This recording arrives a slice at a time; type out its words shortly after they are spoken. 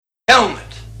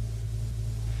helmet.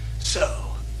 So,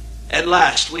 at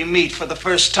last we meet for the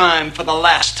first time, for the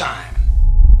last time.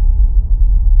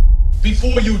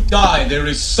 Before you die, there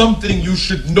is something you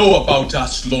should know about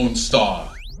us, Lone Star.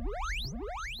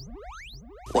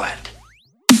 What?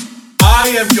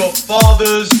 I am your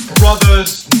father's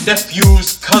brother's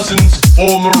nephew's cousin's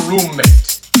former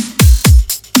roommate.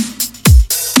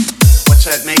 What's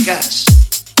that make us?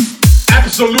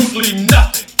 Absolutely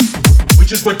nothing,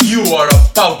 which is what you are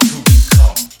about to become.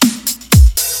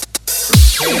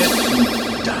 Prepare to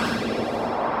die.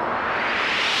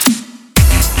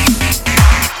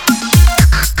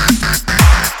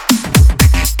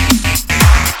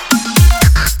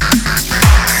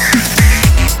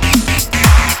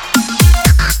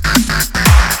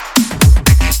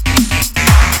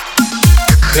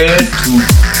 Prepare to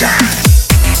die.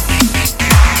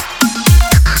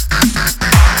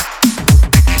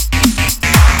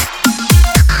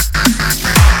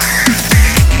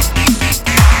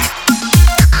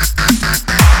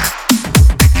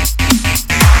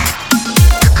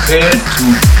 Prepare to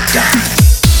die.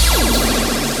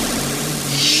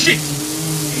 Shit!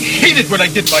 I hate it when I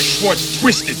get my shorts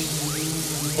twisted.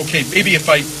 Okay, maybe if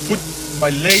I put my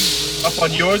leg up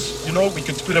on yours, you know, we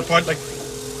can split apart like...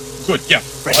 Good, yeah.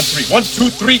 Right. On three. 1, 2,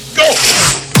 3, go!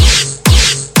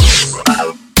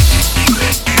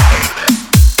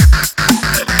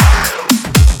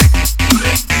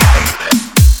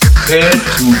 Prepare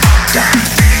to die.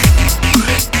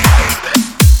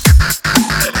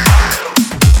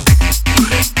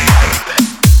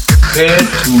 Prepare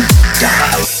to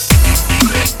die.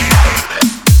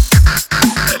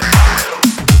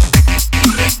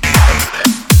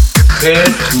 Prepare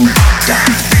to die.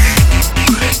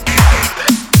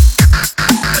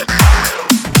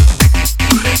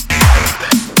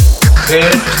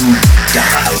 Prepare to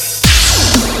die.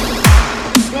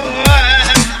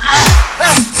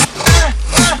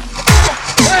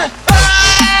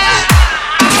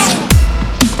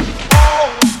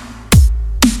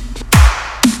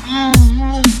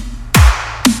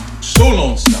 So,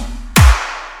 Lone Star,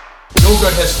 yoga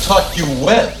has taught you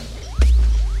well.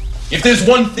 If there's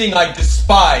one thing I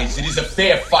despise, it is a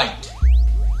fair fight.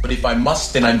 But if I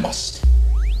must, then I must.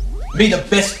 May the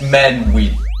best man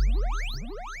win.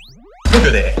 Look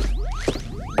at that.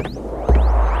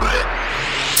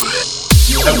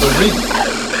 You have the ring.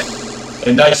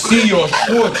 And I see your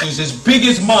shorts is as big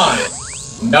as mine.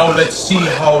 Now let's see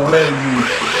how well you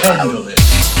handle it.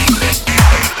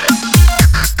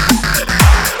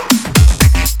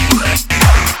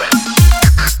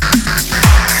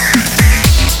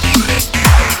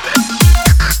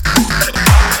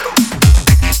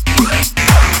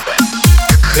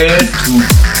 Prepare to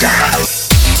die.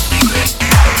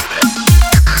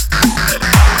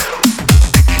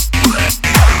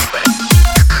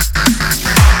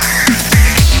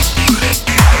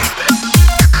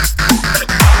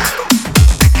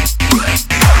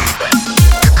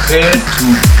 Prepare to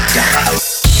die.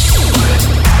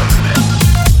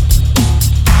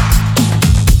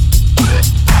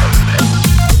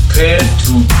 Prepare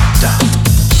to die.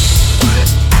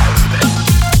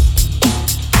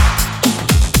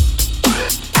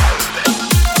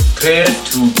 Prepare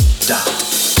to die.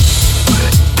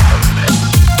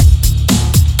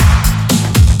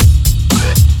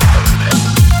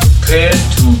 Prepare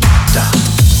to die.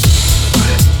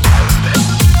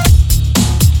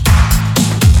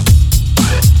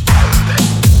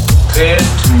 Prepare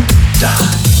to die.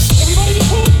 Everybody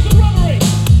report to the rubbery!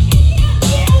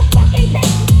 You fucking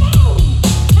bitch, no!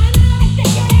 I'm gonna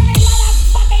execute every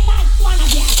motherfucking last one of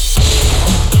you!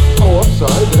 Oh, I'm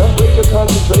sorry. Did I break your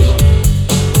concentration?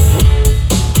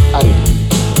 I didn't.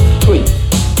 Please,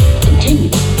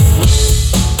 continue.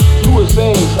 You were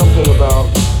saying something about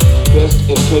best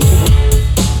intention.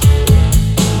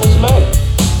 What's the matter?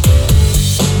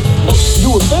 You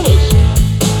were finished.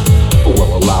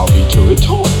 Well, allow me to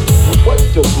retort. What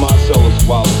does Marcellus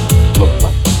Wallace look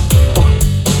like?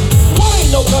 What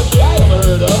ain't no country I ever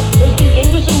heard of? They speak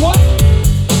English and what?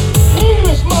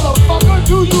 English, motherfucker!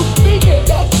 Do you speak it?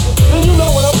 Then you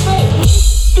know what I'm saying.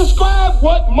 Describe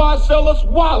what Marcellus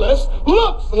Wallace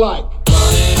looks like.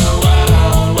 Running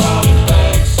around, robbing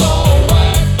banks, all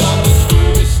whacked up with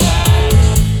screwy stacks.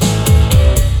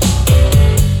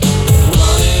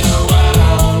 Running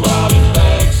around, robbing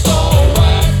banks, all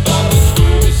whacked up with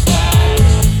screwy stacks.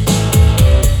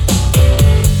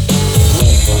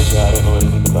 I don't know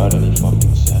anything about any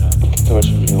fucking setup.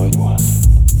 Torture me all you want.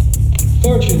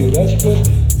 Torture you, that's good.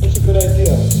 That's a good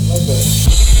idea. I like that.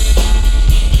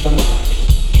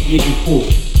 Make you cool.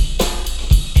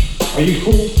 Are you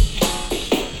cool?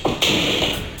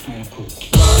 I am cool.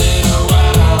 Running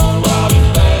around,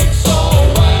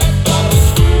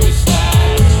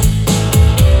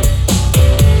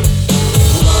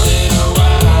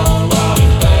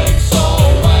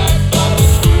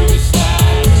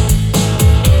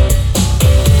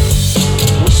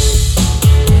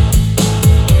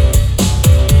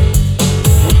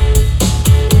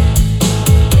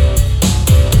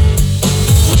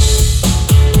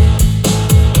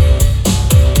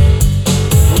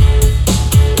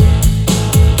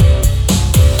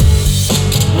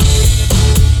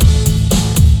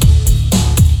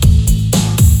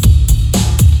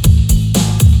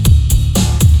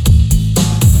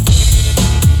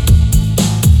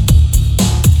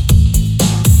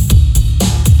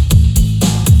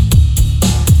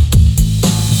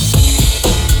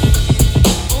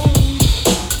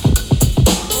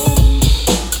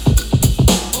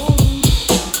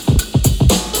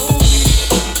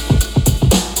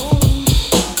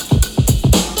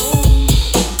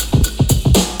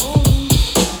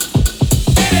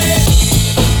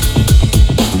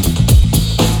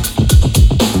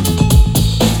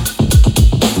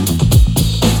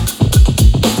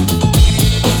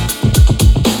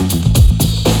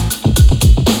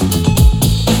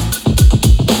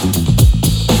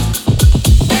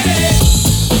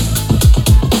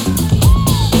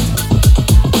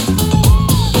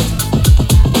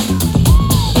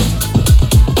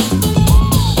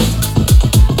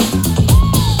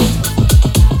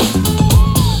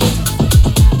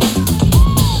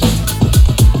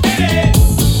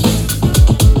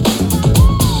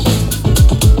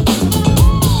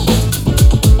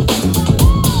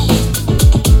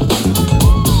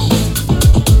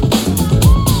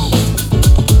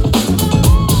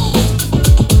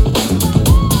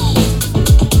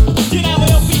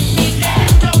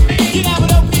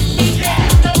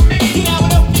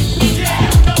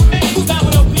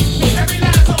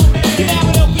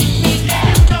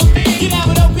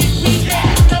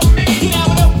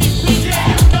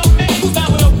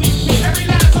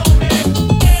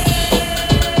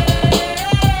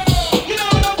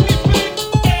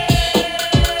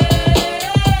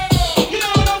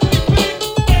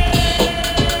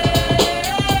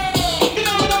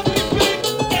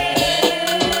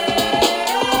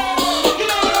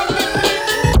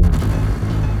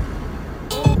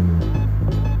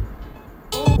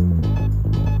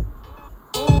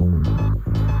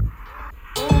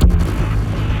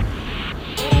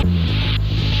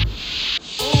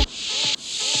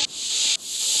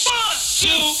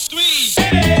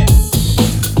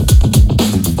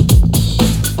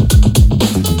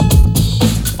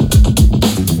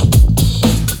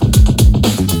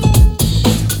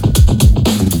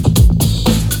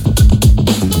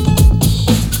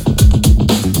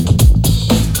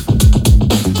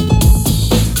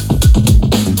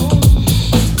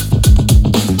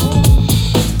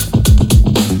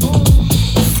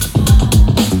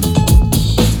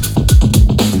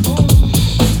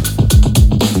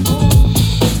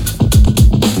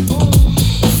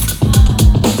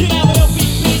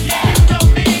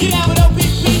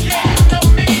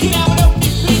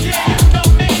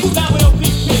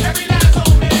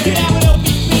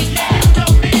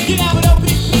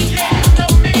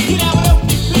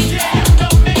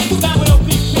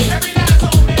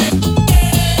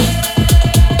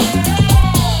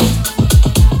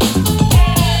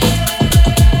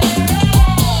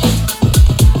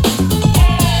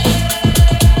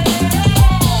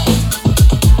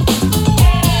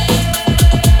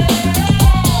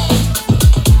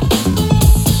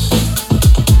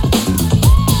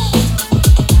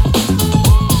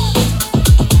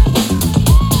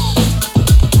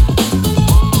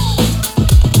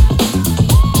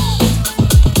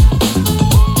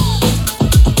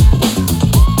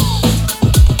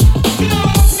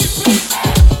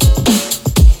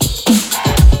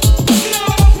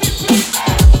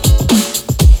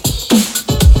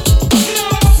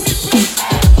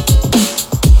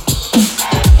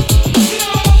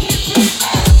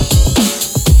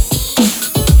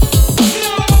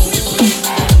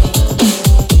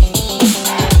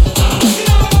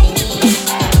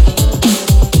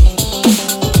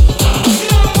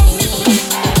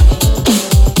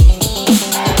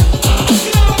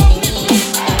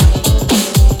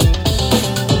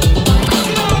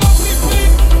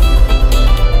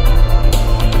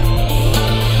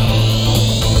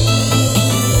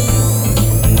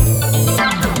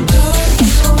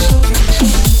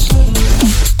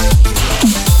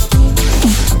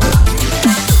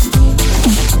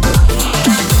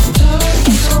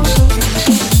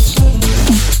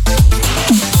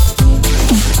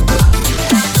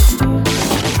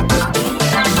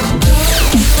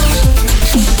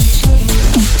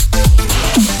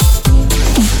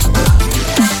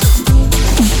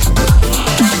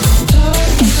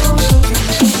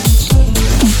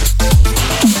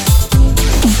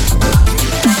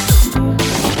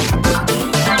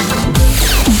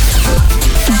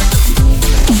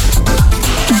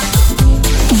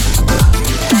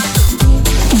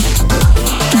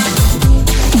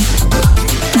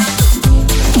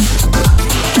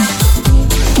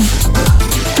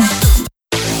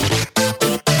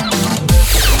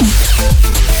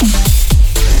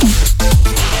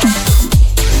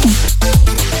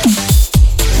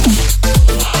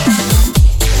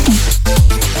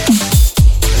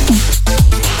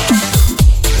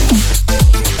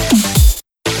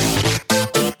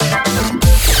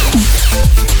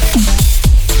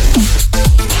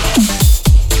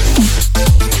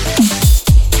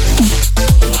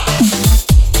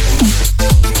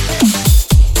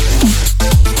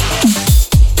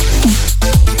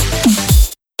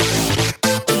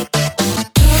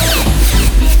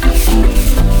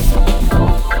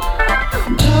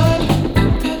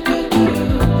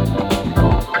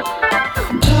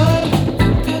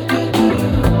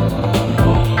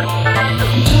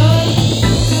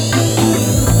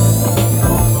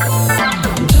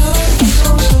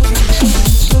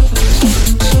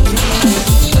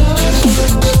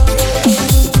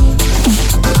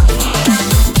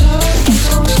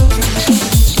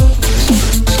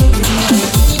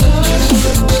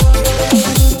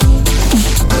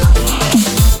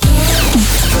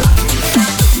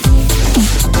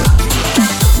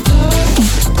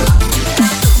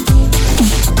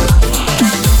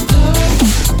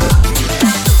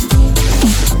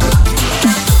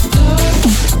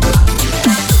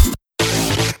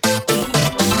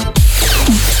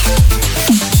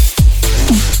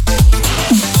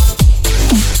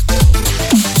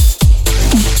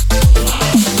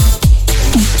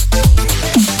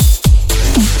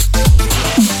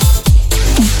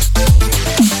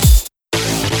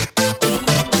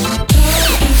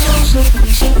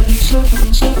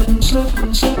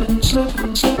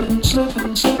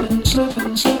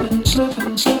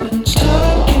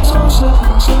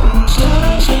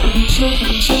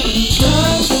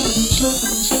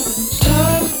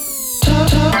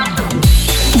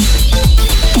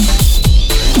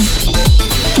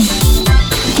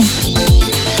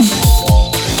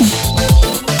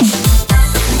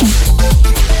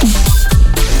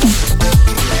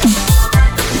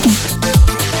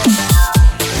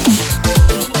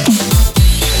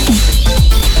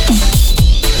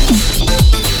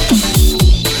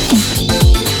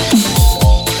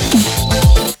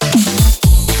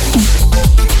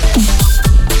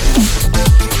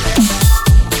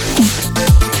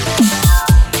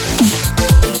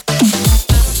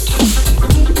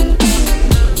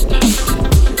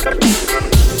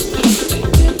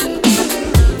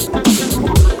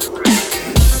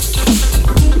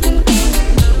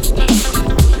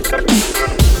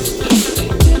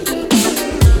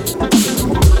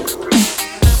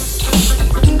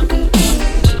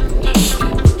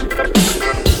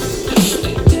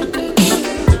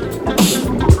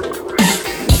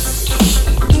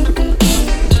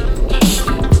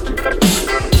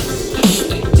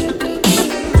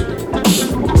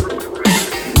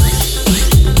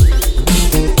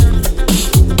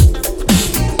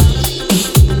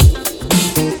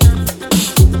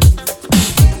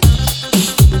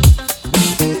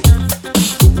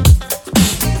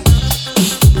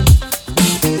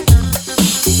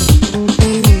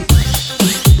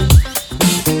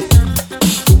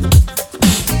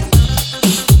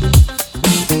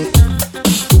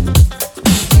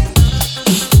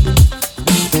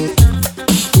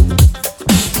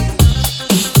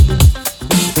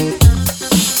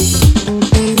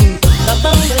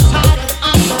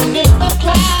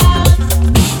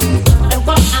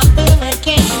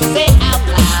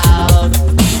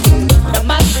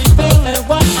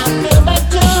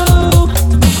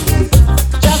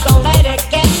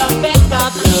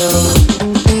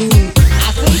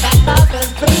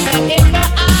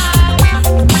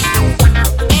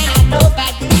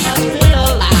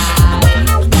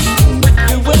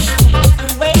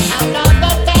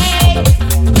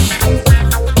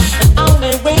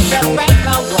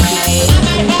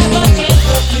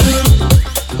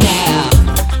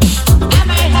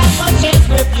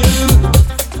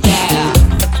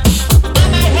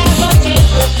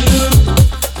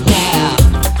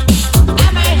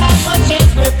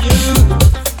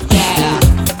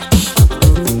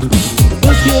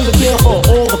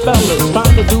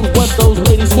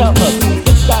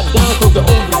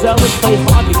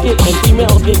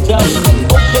 get jealous.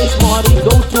 Okay, smarty,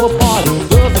 go to a party.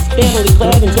 Girls are scantily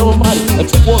clad and showing body. A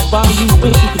chick walks by you,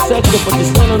 wish you could sex it, but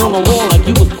you're standing on the wall like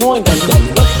you was coined that day.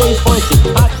 Next day's function,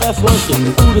 hot fast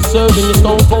luncheon. Food is served and your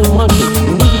stone cold munching.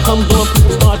 When music comes on,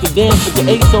 people start to dance, but you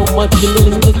ate so much you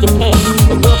nearly split your pants.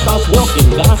 A girl starts walking,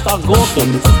 guys start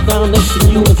gawking. Sits down next to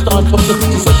you and start talking.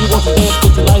 She says she wants to dance,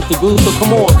 but you like the groove, so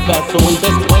come on, fatso, and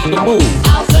just bust the move.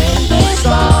 I'll sing this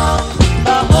song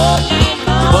the whole night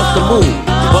long. Bust the move,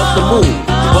 bust the move,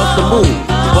 bust the move,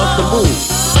 bust the move.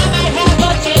 I might have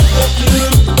a chance with you.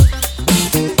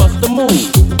 Bust the move,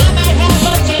 I might have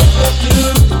a chance with you.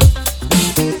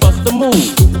 bust the move,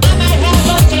 I might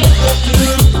have a chance with you.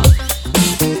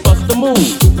 bust the move,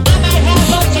 I might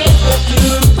have a chance with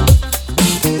you.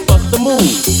 bust the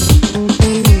move,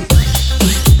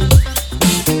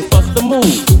 bust the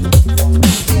move,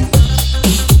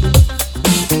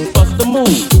 bust the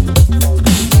move,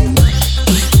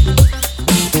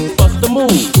 bust the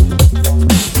move,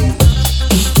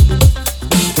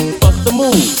 bust the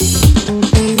move,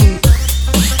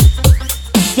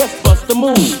 just bust the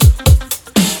move,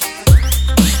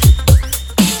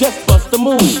 just bust the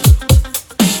move,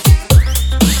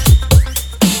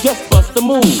 just bust the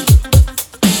move,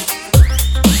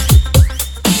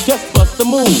 just bust the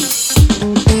move.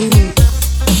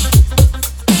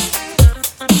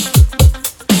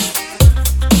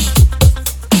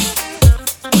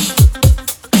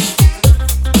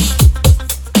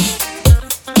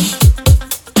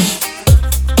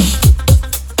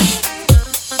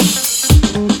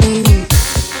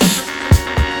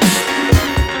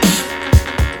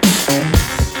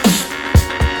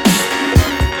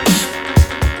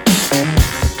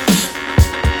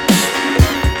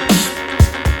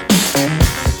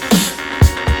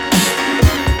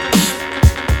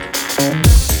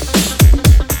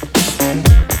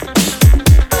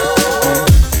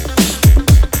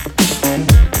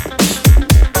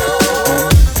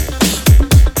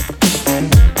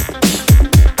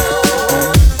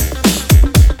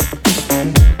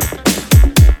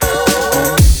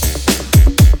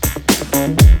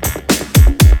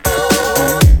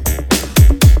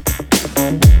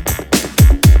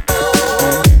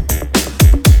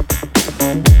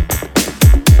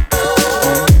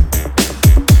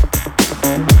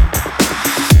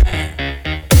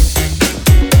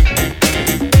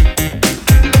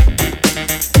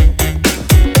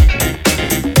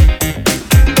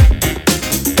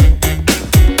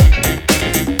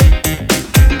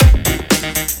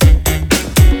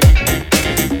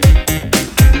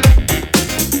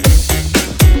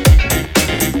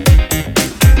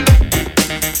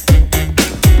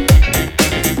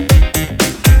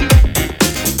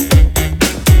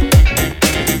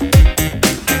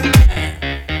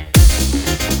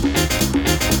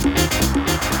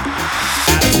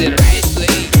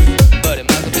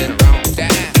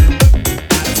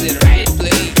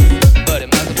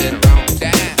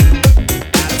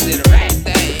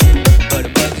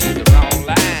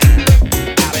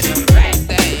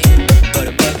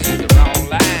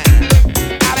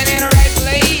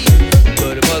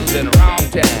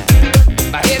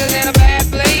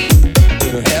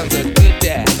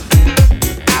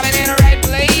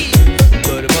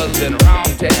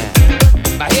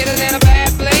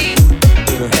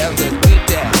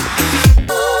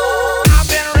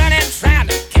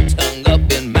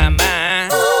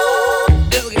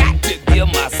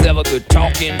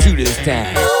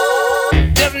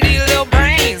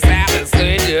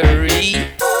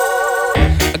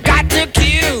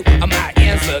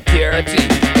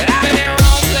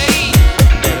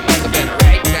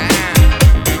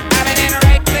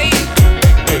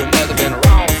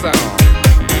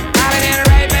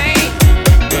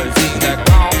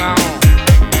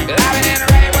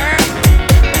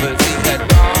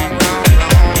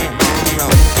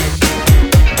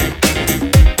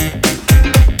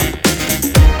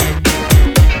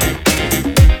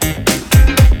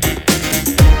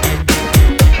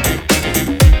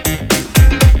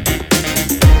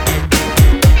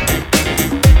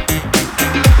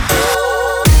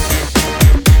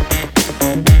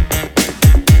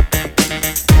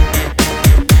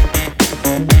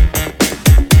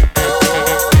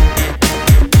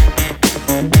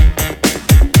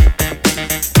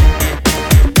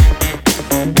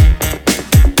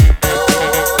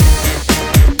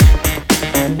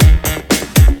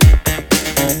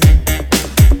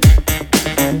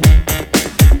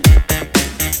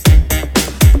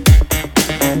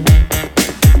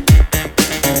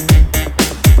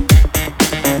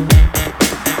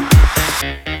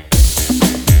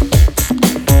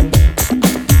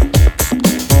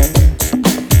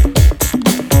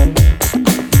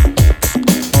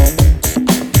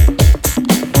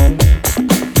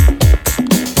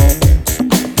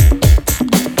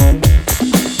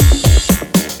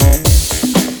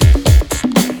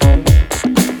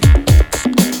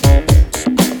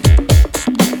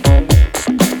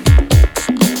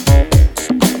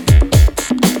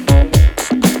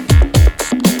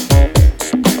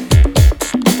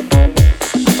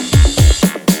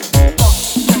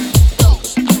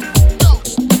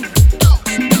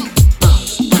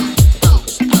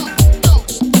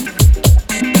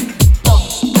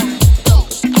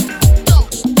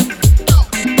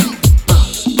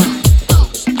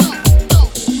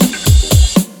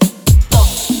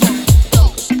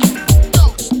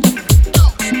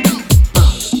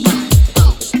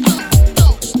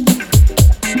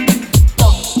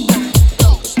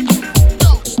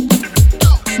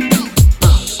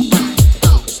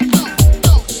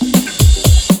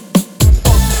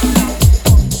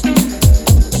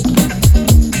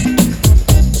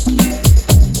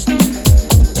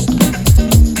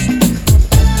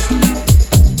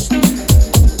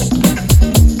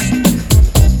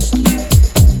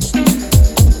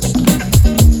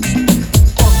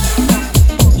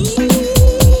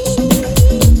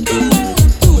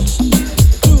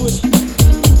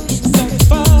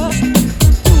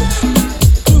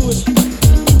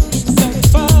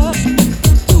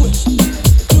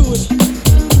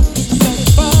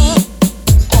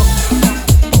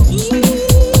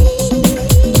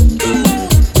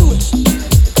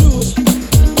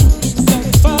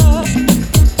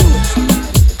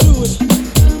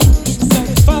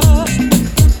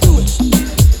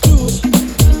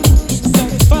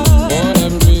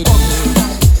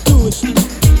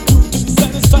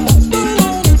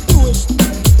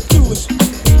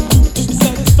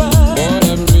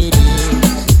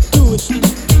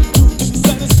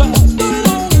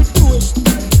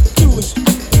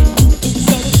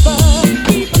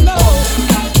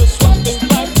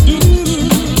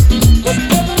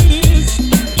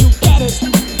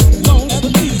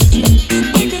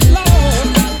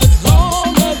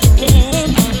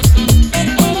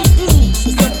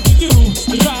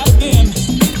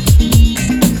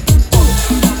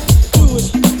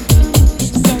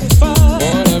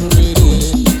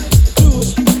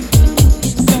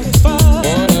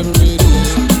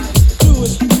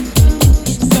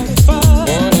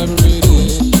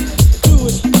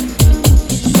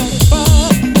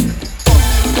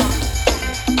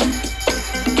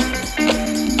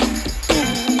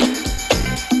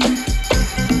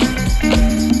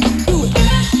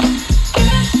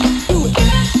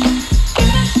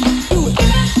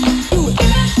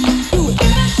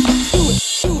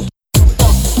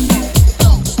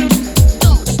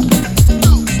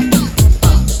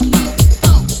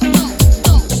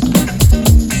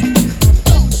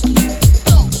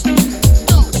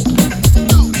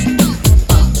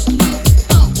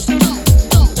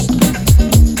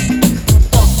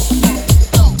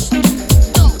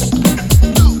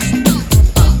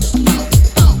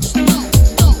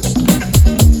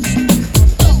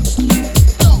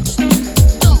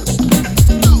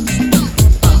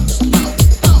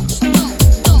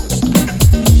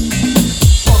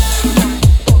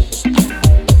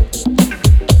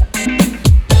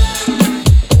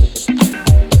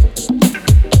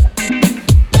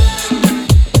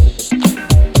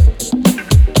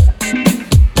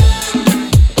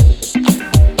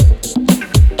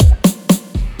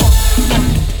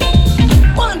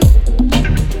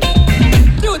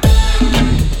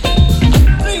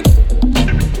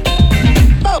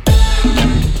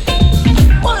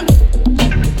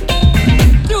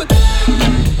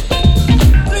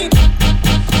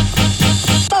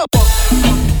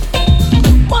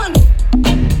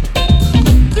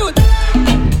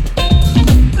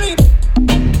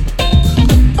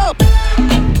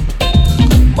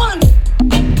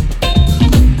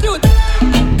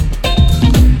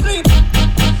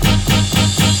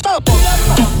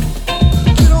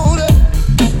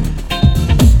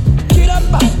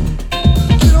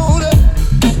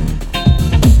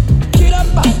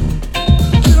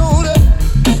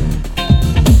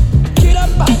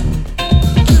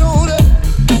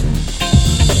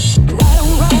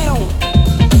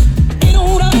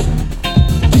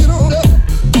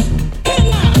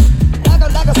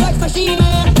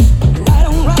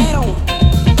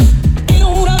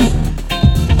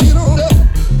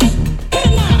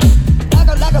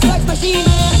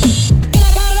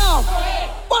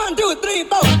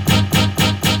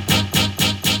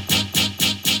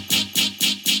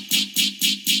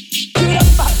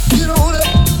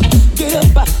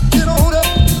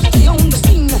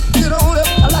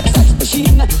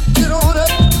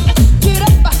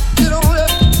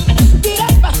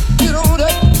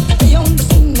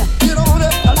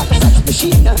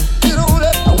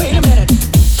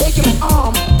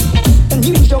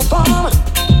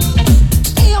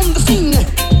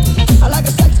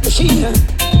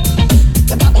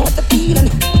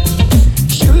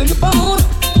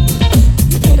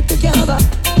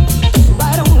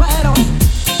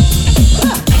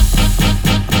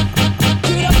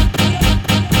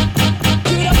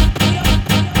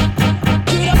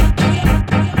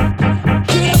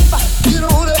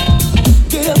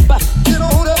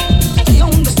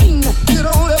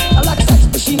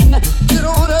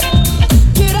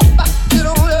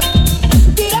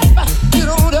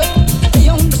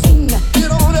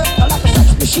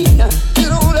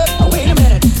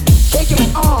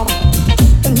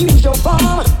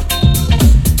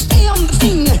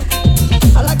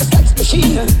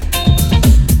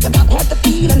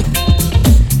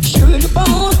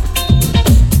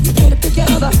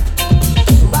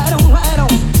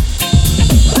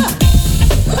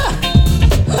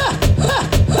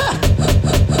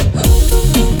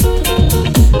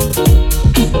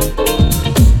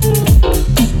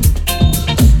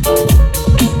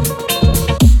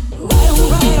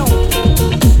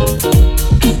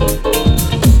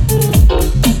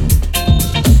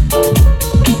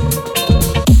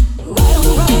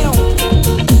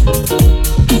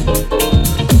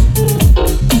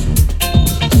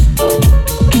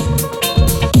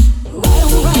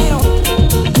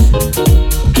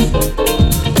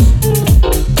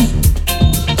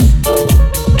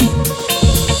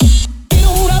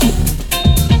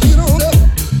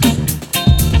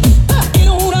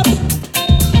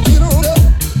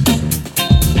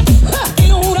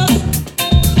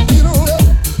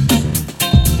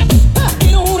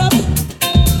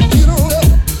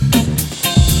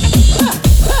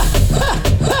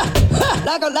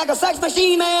 Wax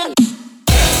Machine Man.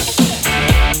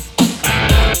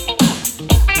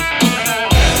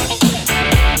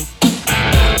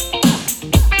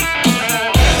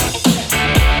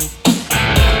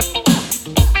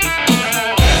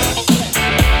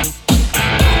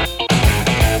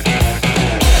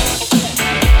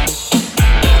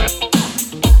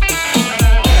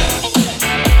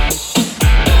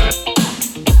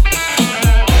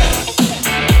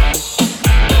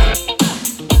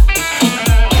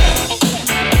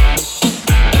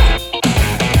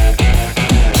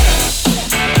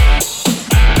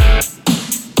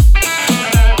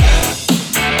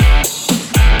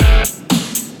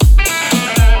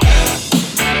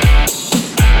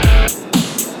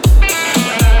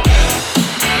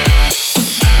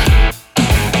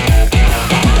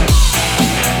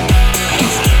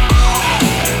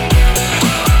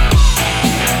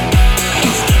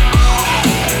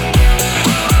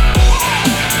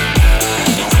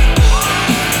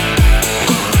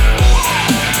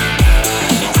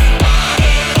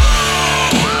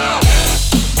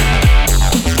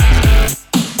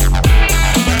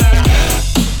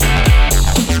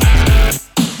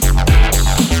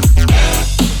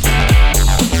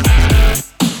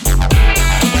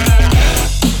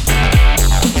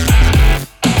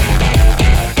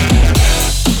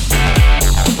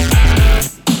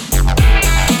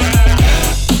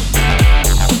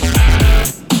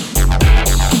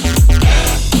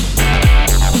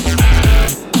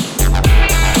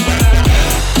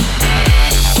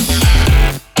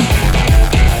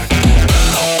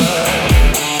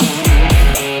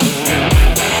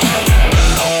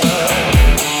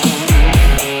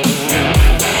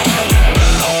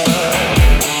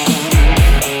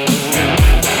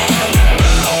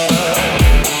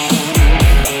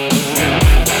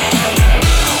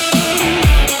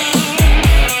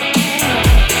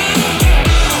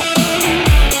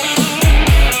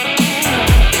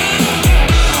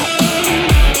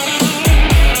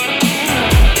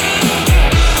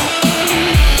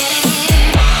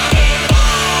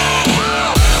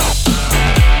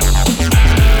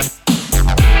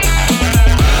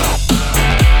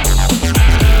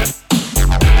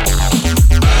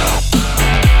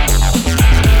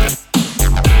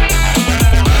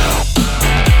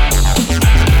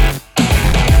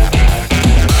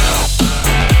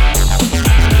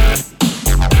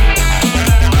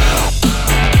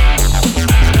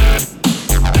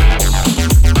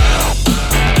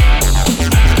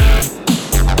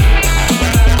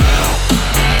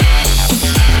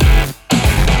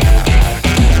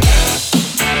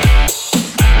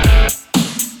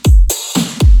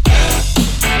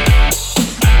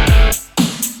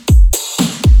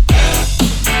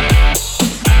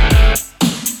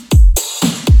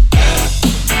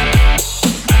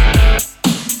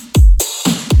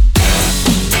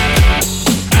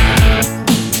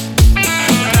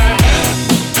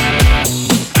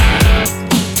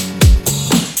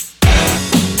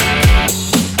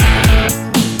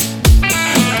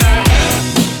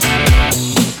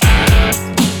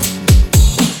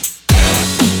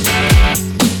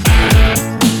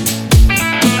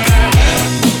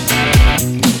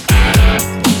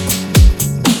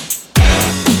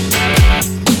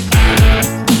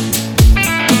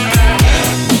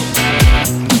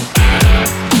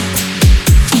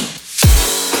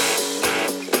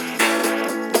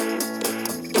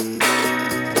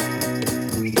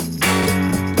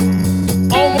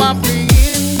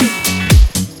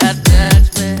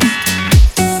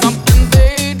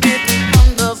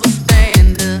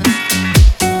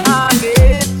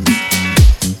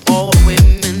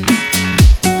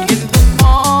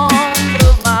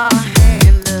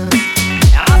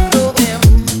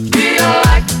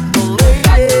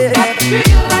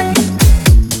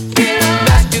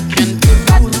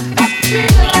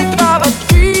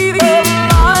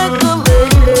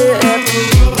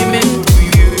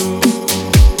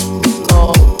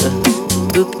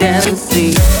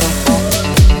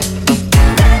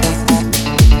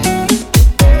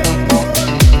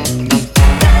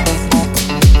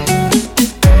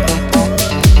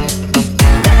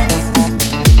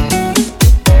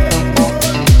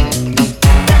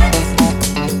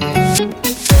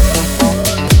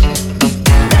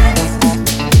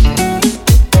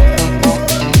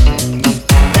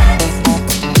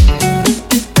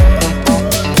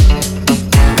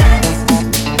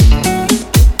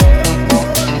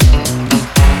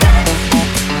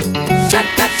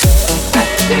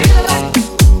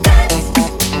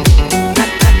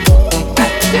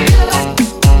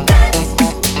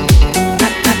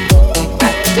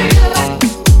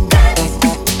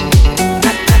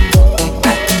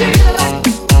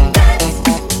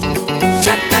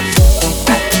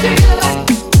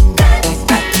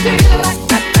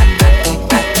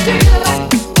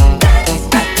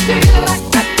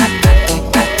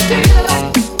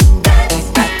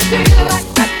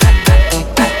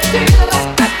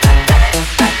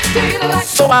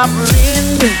 my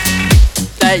friend,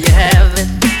 there you have it.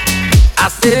 I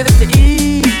said it's the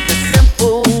easy,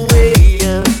 simple way.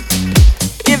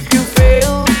 If you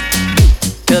fail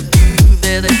to do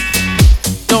that,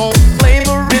 don't blame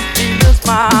her if she is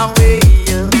my way.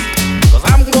 'Cause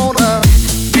I'm gonna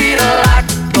treat her like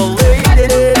a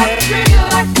lady,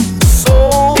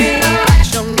 so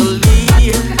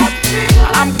passionately.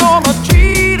 I'm gonna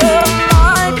treat her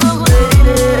like a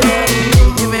lady,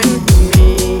 giving me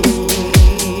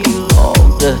all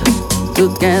the you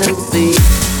can see.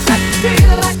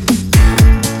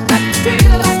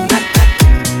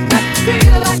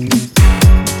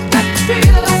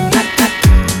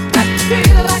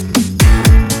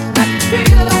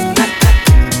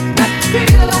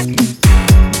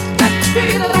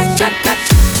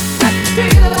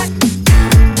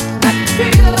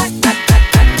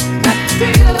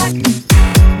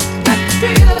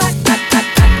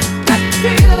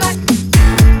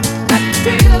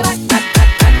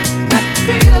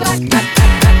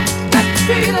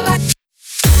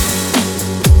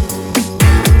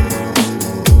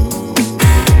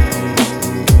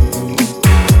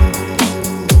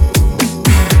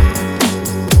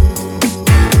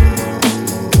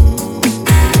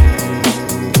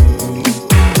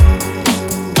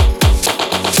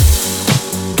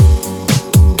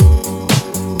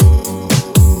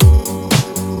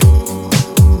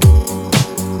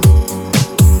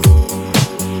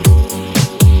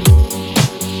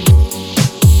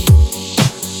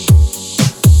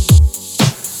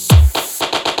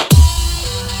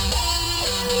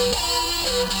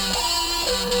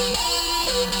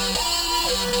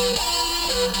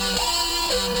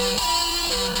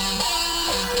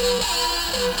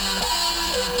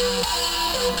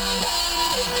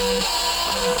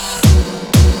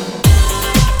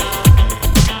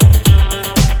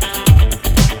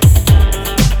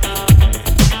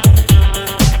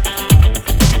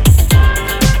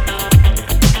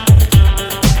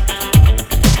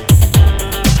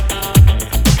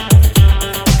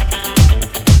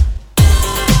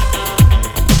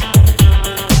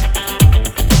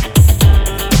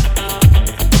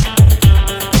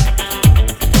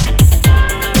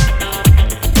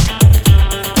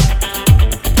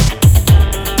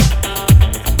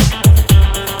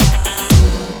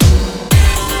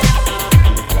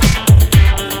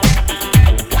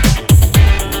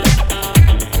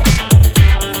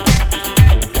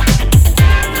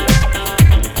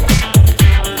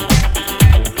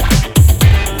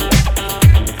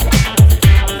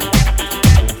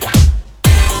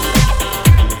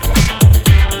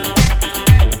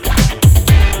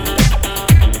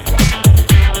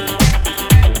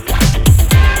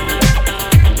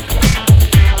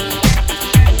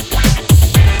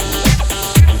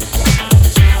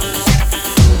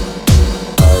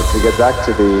 Back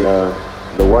to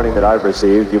the warning that I've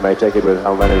received, you may take it with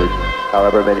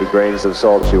however many grains of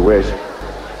salt you wish,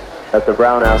 that the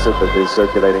brown acid that is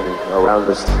circulating around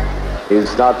us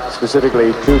is not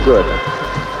specifically too good.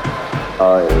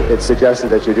 It's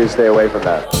suggested that you do stay away from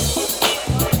that.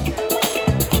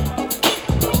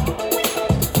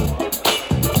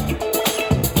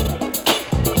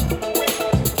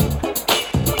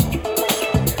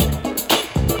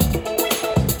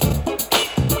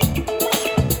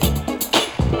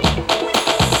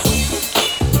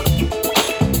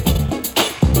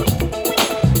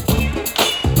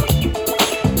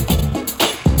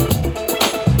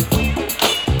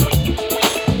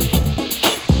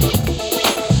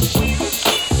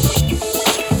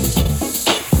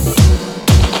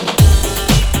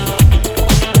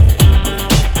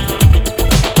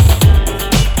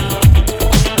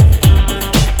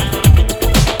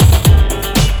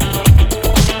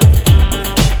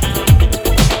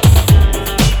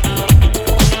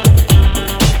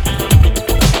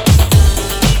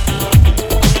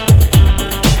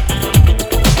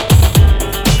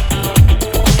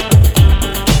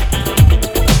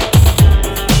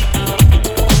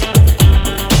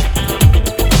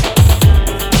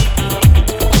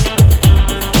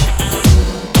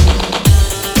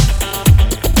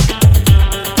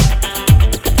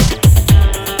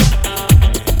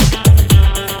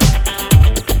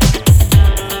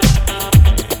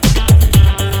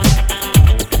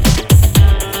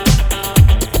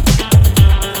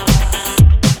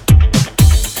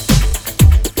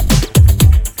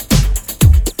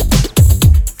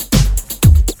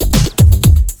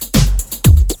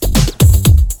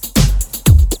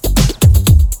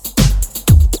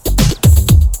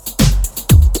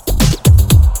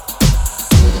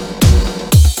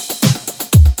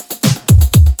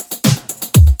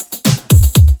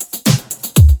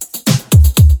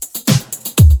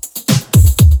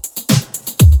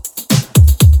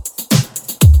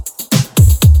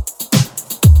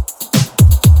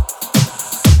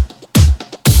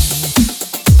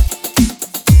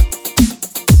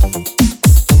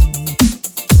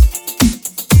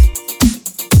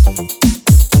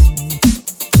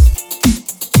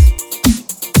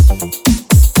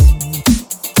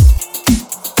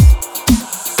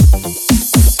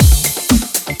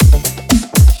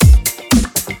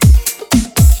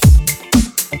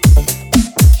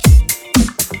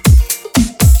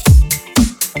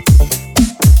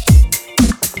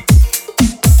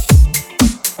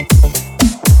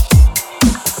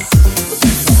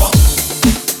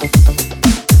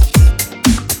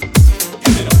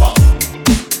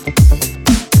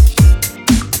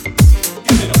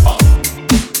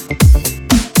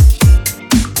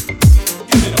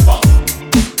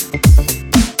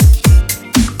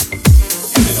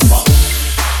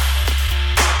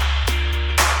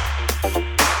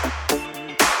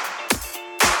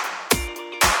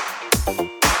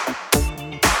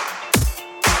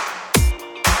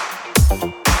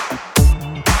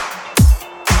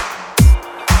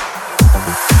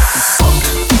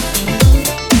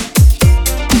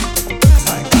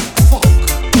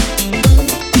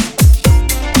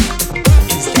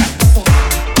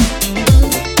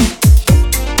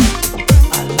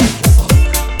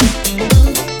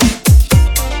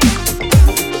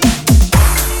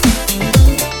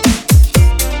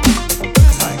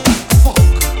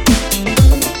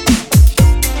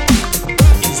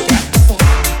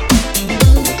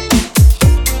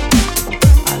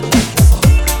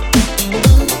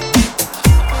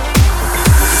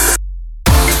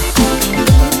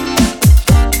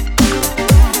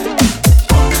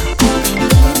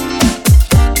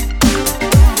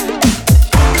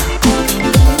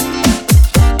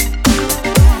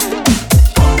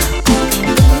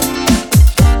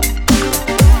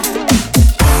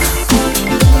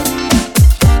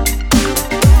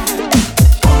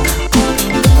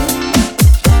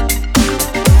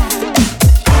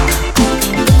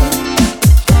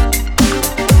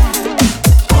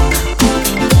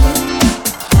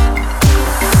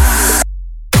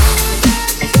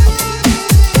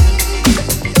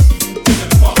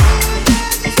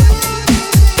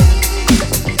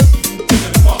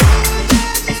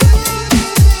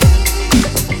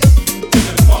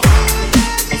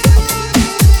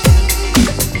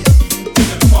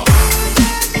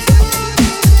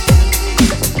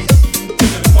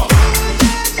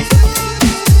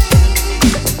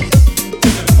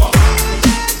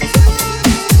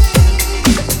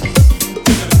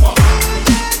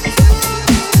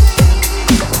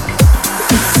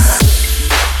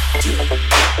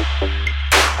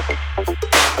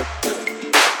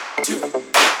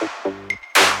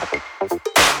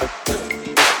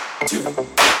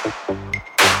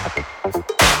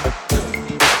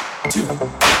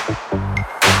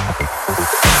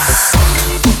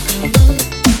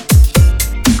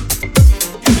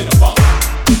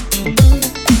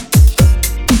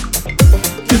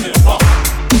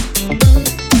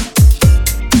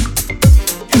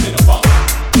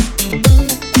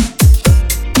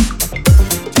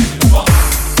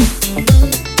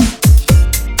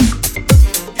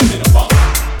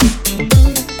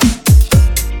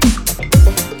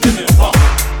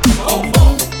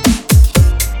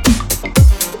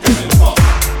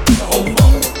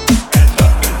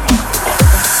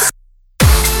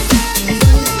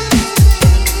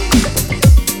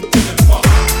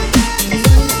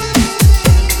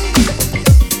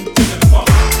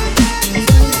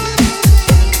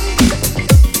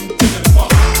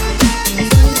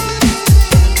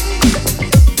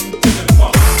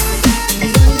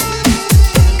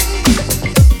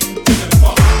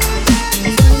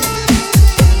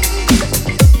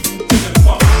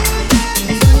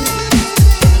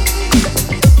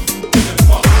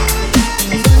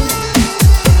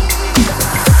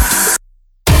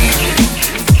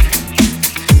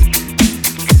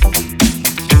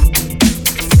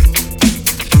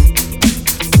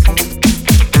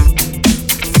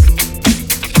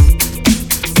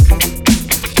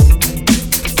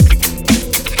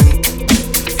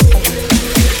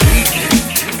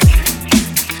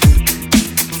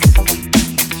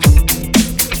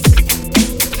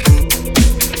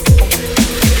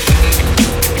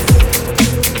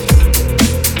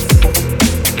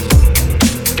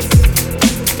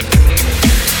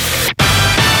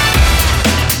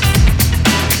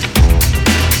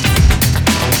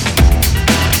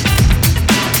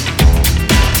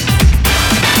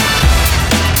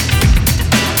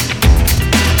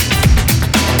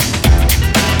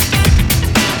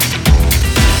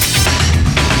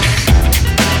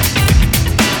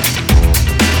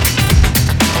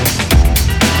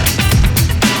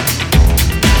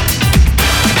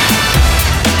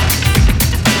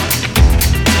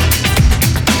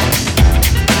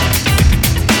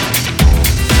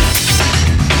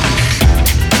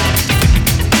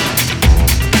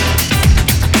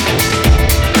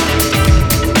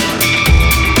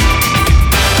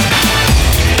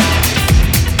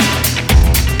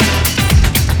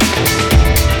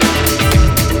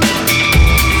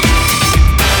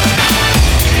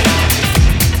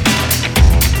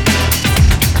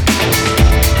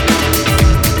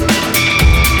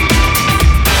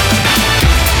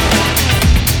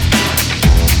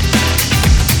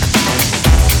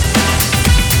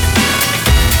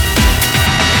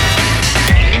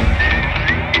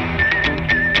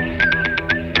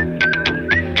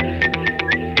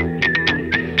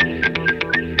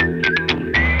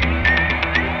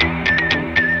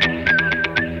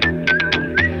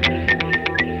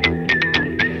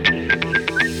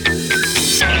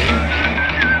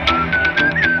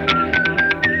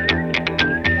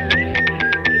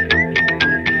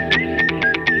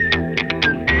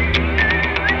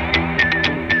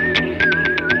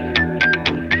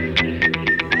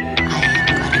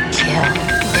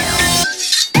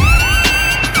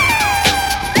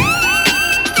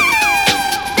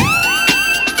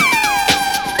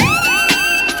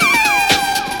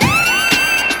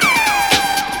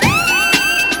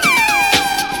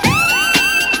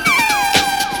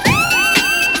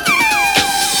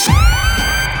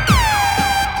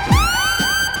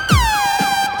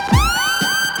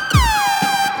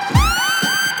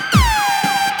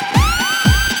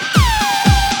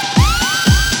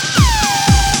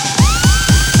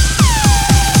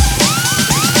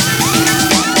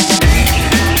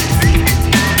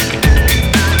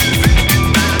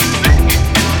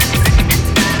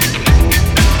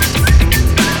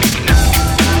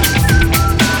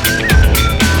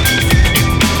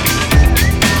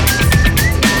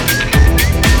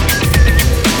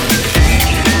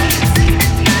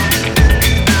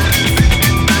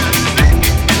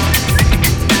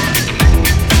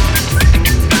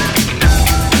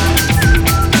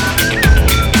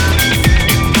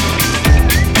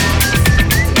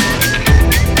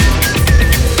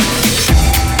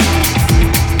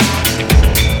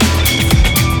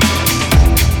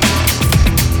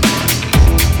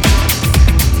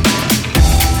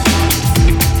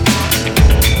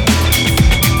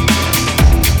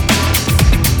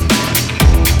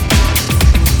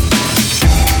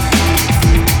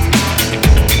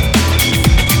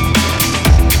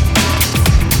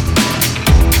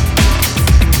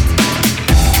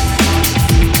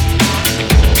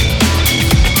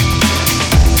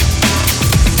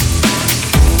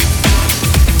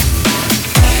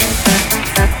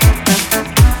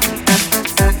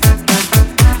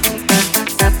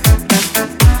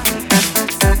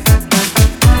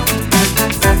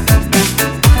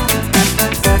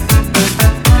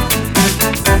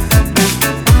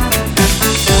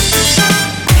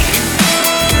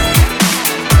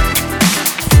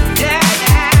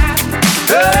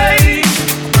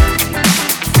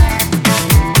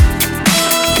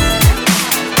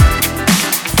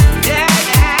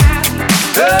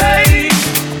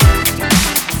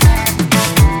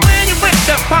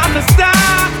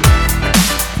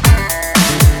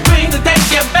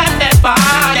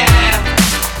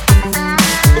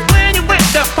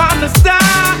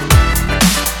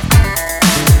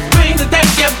 Dreams to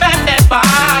take you back that far,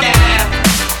 yeah.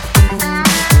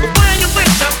 But when you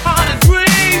wake up on a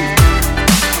dream,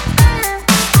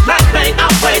 life ain't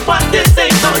always what this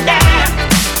ain't so yeah.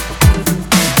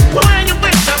 When you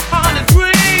wake up on a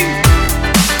dream,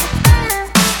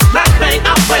 life ain't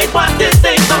always what this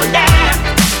ain't so yeah.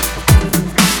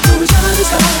 So we shine the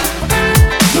star,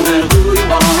 no matter who you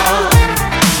are.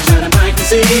 Shine a bright to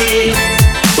see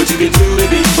what you can truly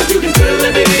be, what you can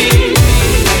truly be.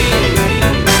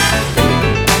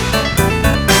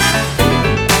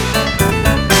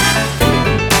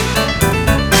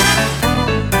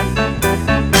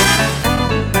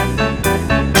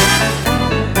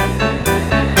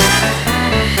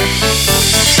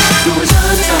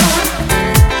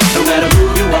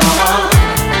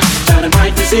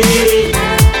 See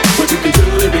what you can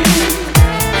truly be.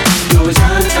 You're a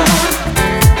shining star,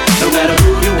 no matter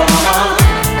who you are.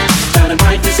 Shining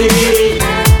bright to see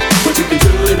what you can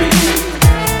truly be.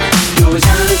 You're a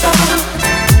shining star,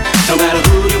 no matter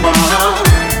who you are.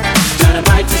 Shining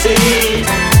bright to see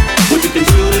what you can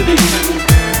truly be.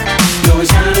 You're a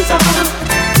shining star,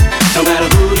 no matter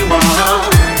who you are.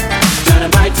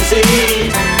 Shining bright to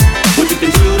see what you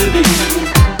can truly be.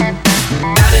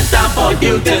 For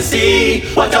you to see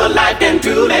what your life can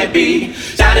truly be.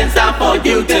 Shining star for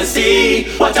you to see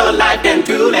what your life can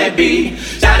truly be.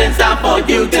 Shining star for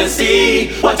you to see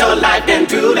what your life can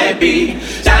truly be.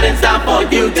 Shining star for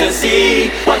you to see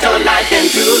what your life can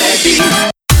truly be.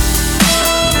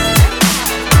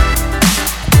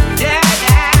 Yeah,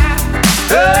 yeah.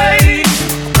 Hey.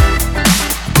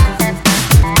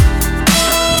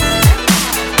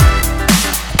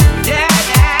 Yeah,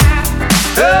 yeah.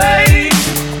 Hey.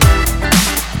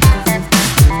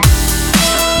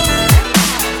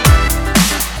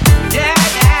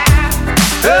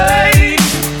 Hey!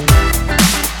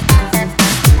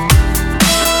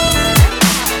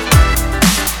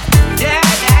 Yeah,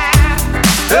 yeah.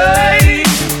 Hey!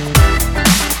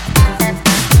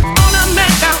 On the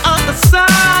makeup of the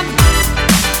sun,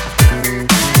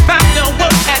 found your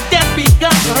work had just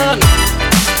begun.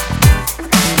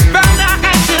 Found the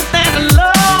ashes and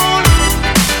alone.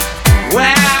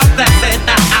 Well, that's it.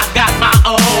 Now I got my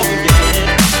own. Yeah.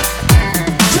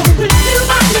 So when you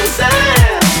find yourself.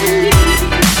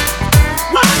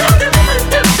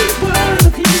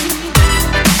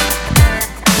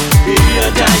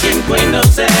 Giant queen of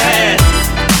sad.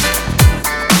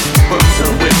 Put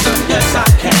some wisdom, yes I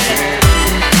can.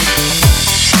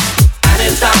 I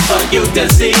didn't stop for you to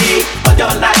see what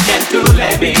your life can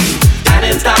truly be. I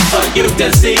didn't stop for you to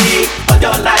see what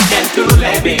your life can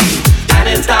truly be. I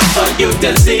didn't stop for you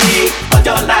to see what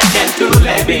your life can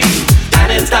truly be. I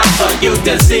didn't stop for you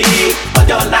to see what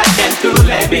your life can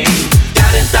truly be.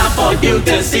 Didn't stop for you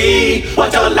to see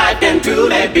what your life can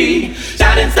truly be.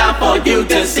 Didn't stop for you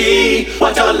to see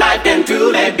what your life can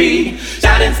truly be.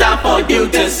 Didn't stop for you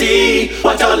to see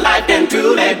what your life can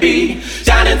truly be.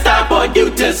 Didn't stop for you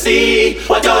to see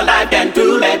what your life can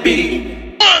truly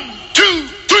be. 1, 2,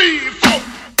 3, 4.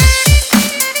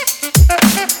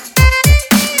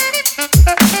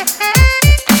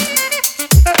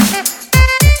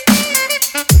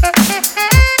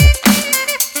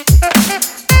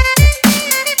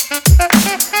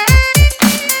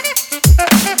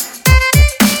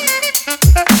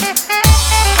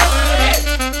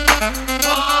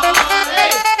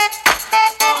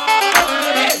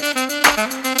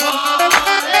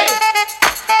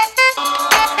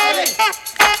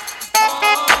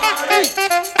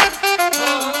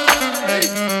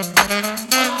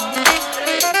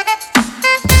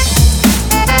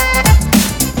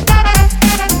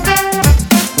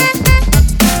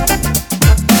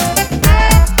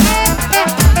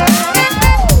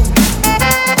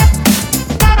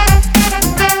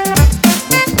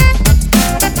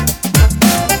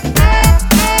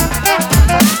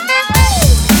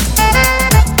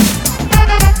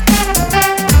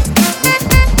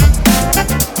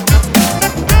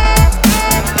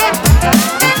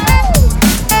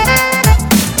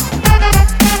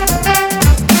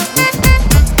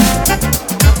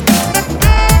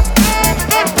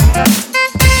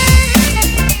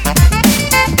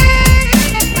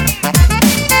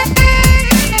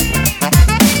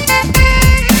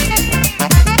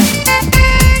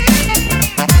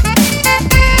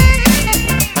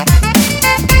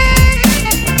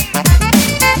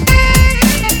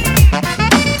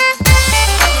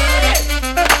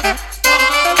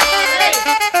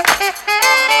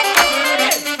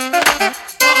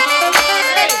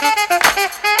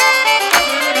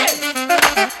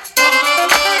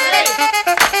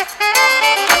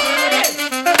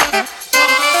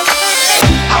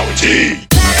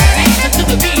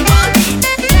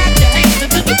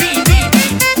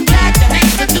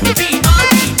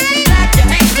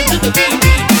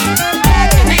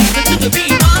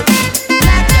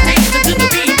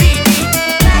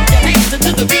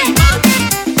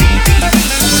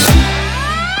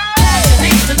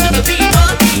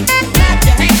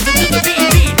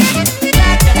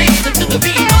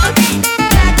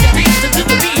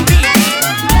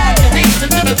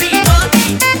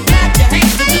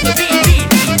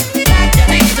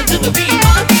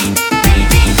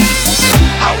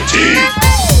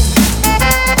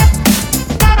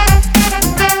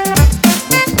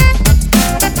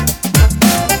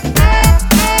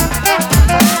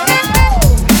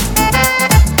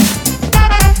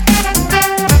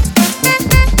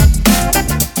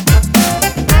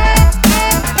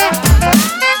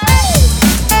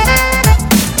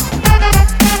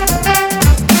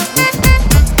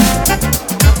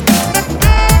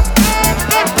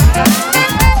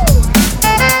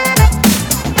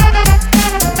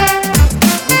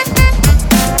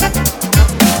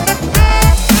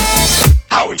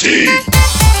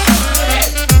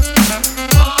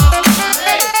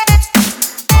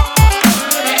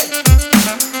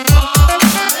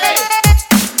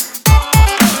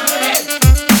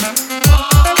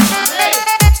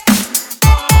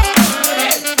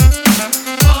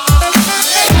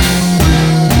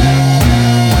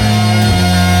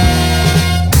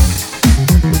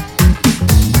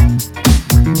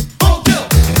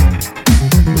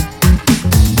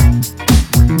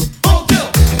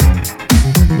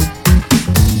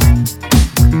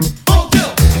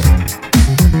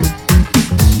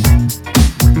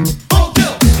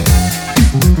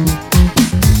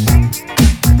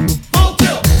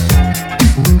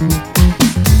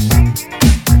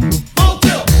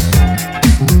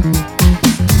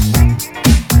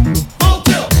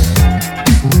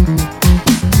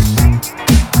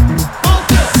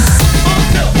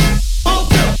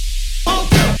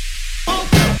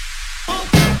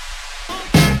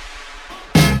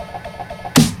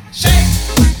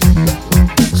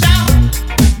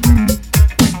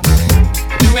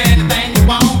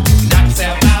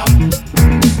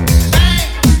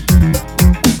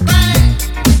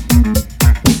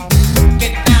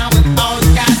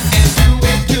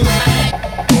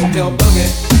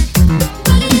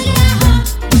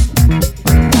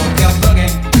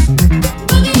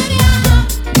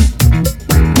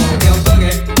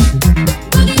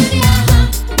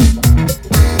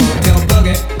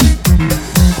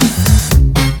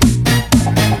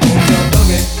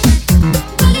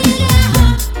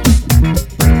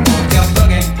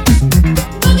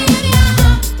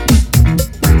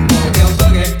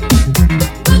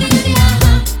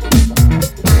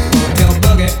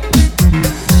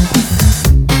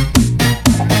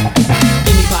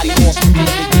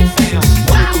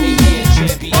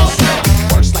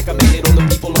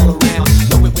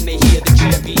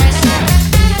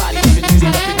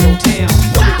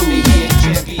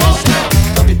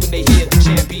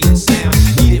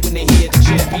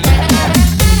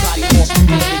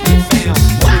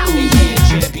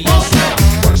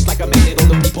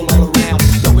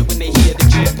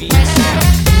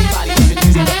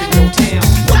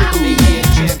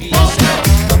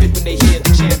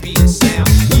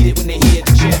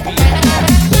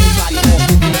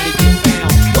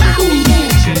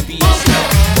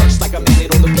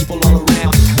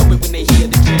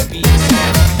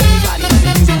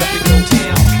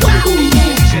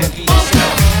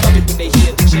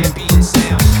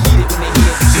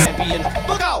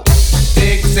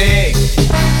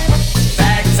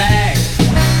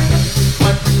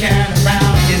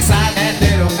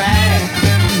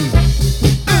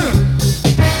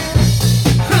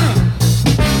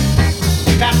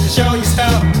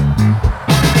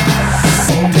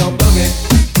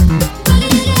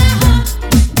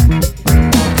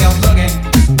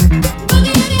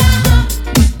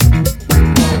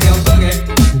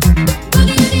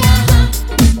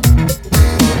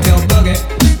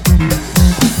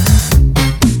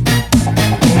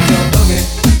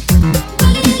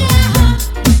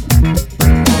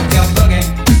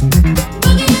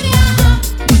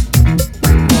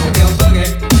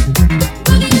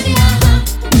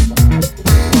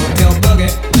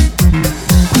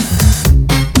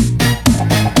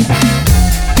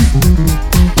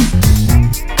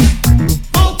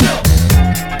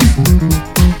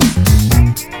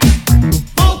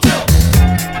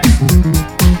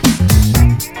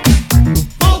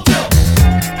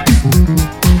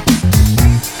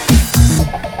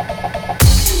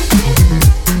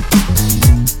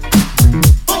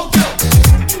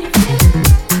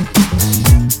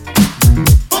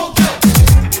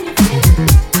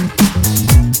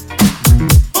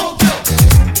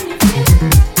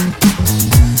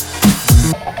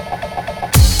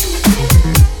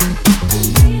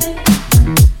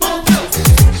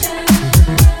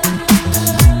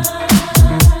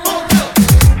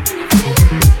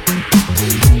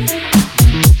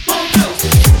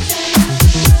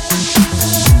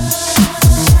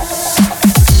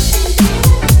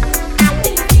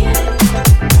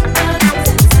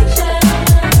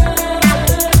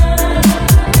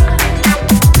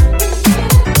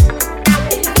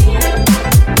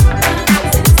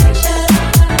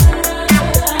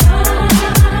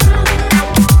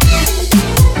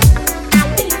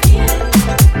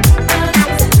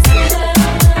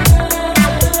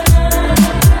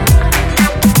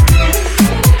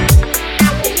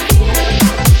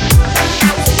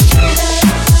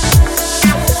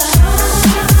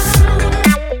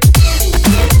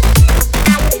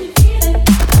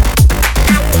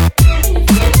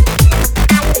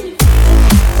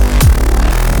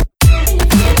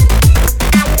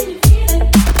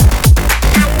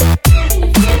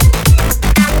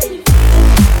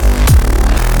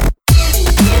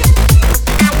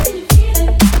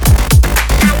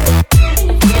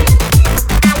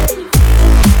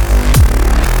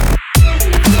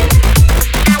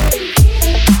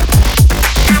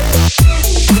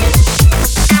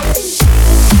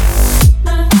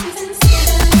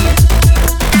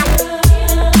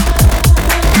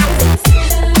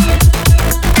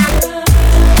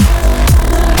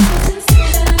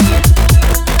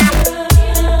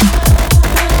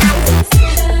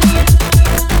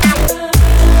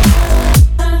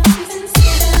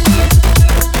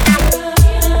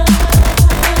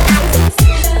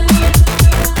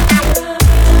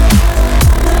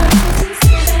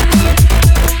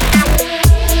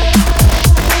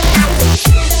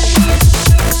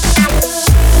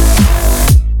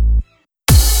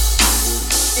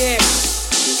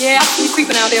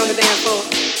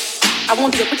 I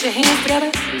want you to put your hands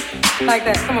together like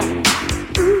that. Come on.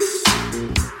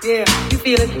 Yeah, you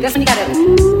feel it. That's when you got that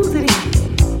ooh it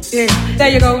in. Yeah, there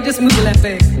you go. Just move your left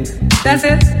leg. That's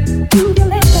it. Move your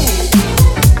left leg.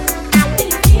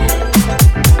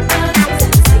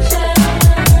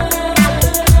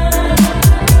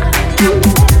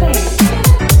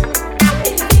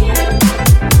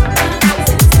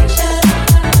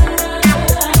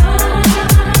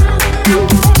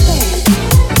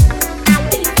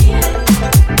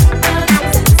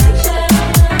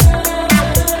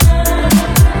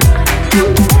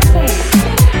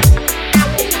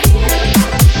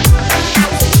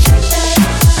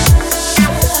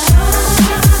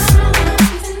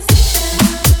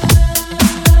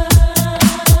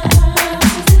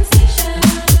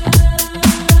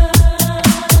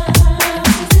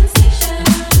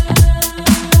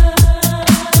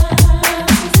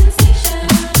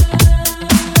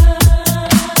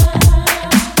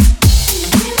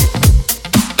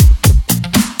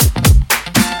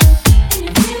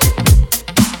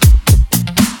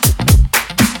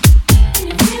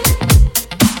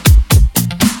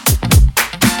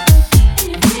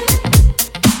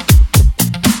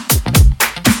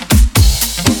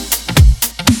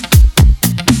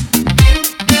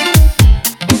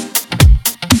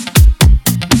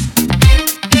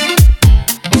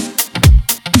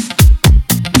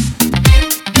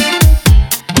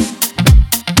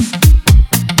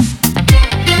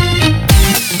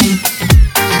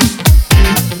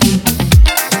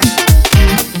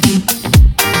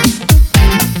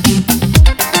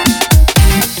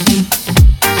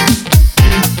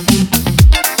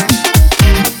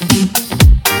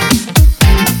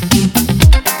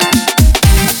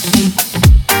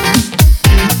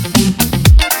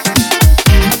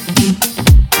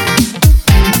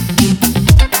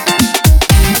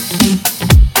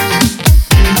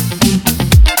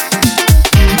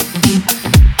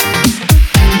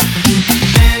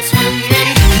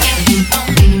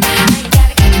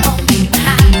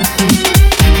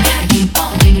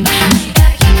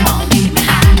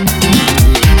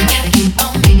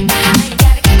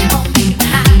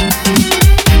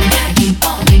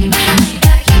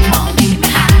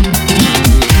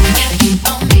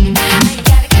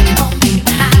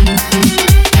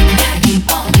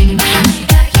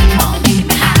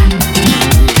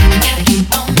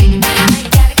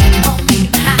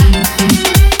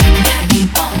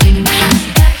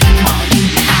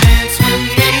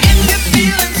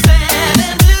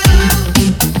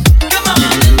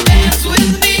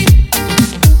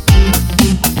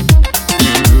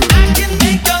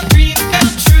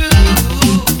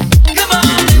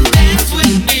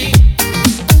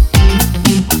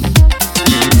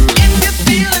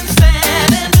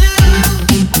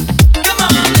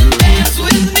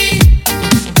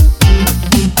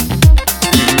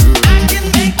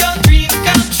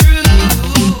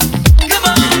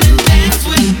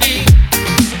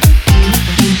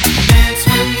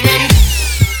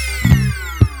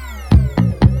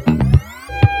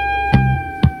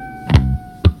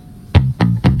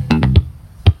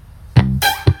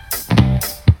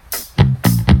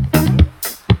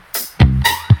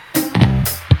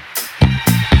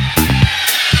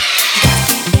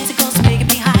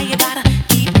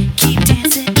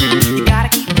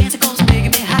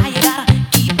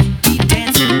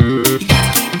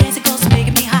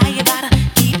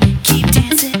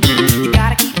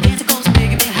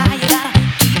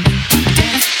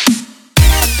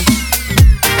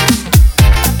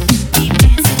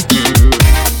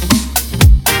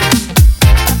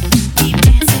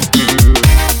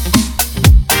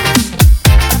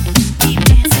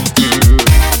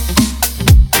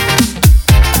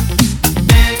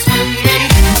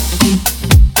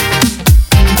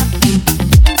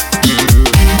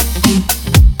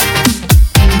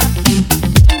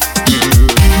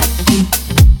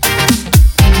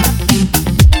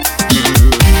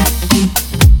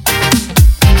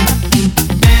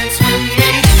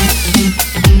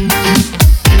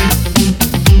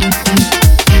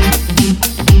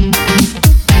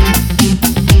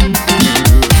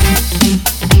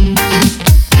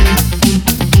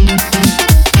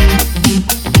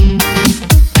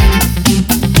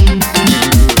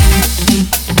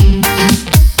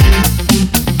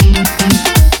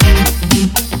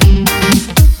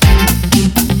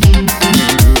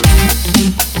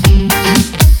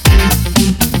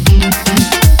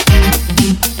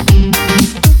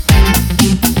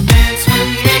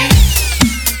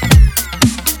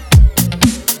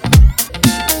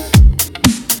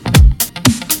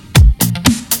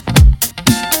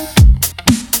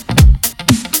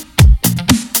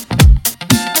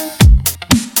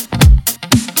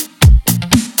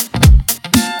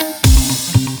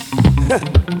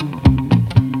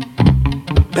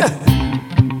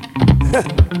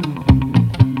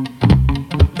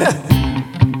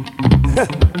 One,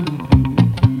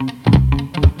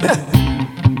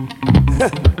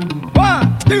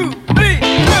 two, three,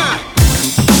 go.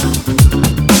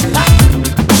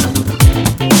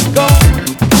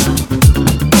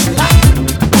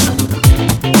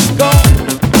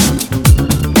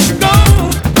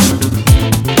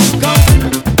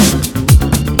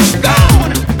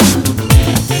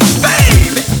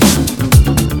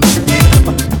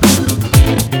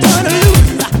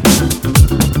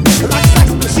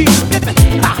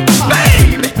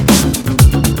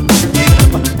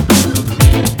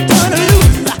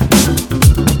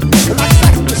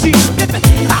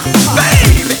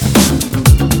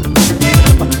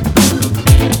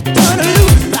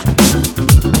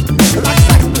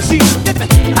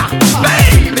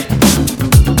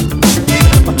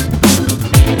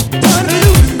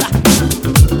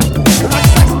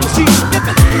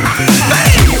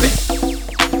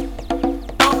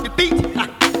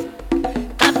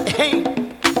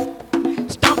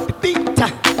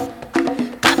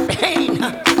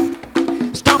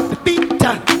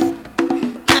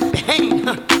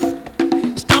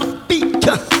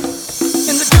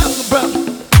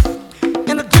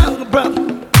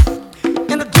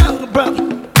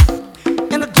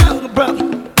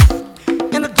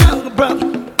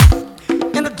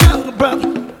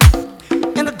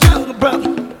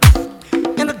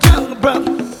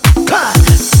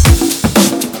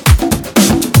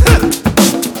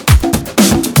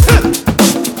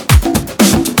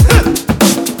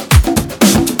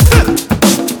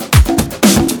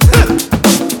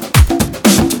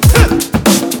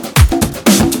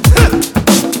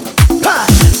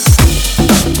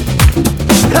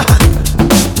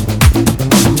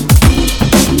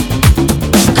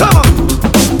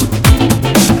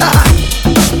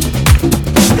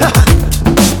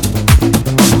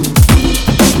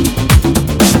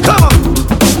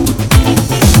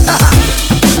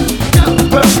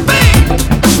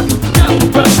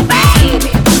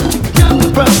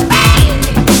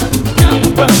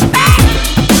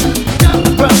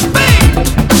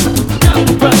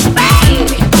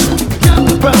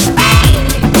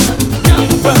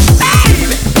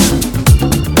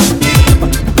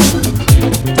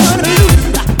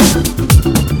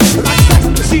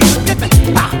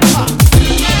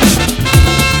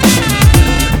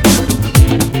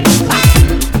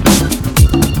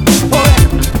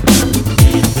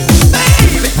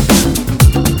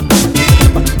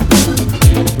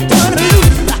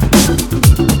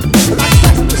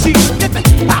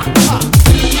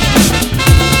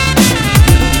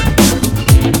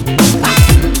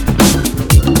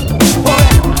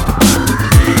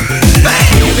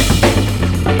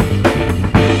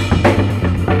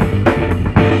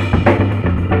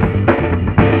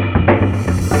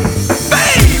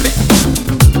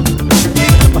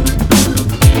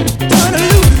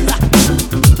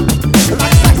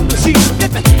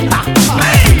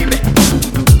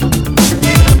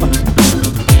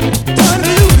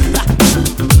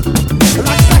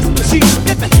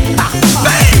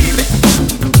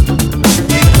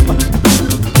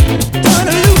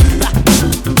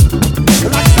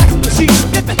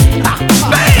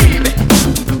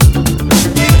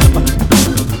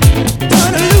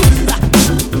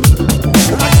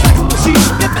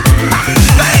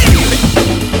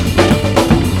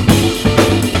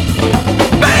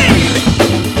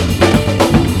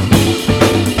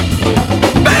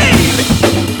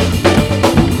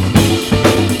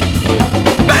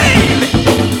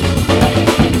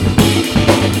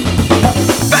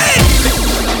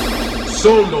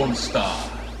 So, Lone Star,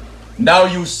 now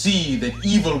you see that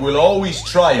evil will always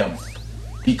triumph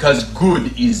because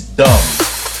good is dumb.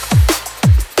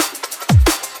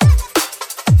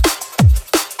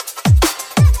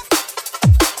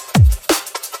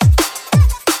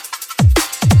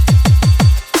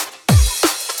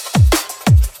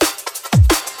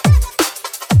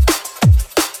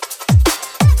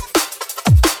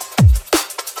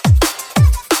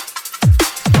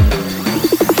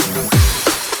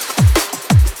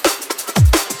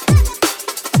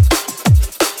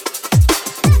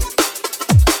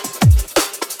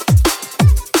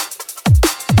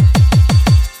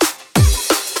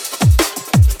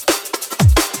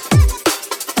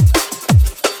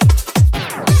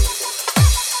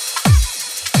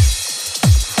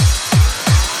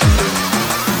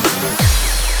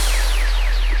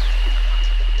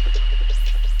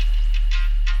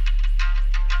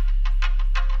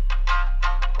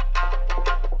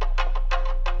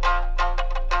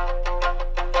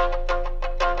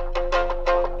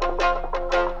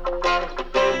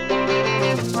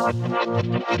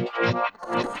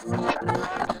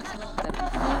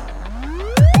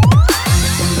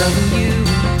 loving you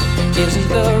isn't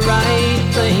the right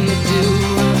thing to do.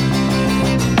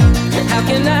 How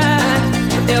can I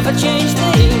ever change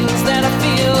things that I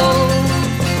feel?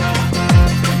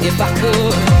 If I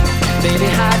could, baby,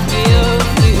 I'd give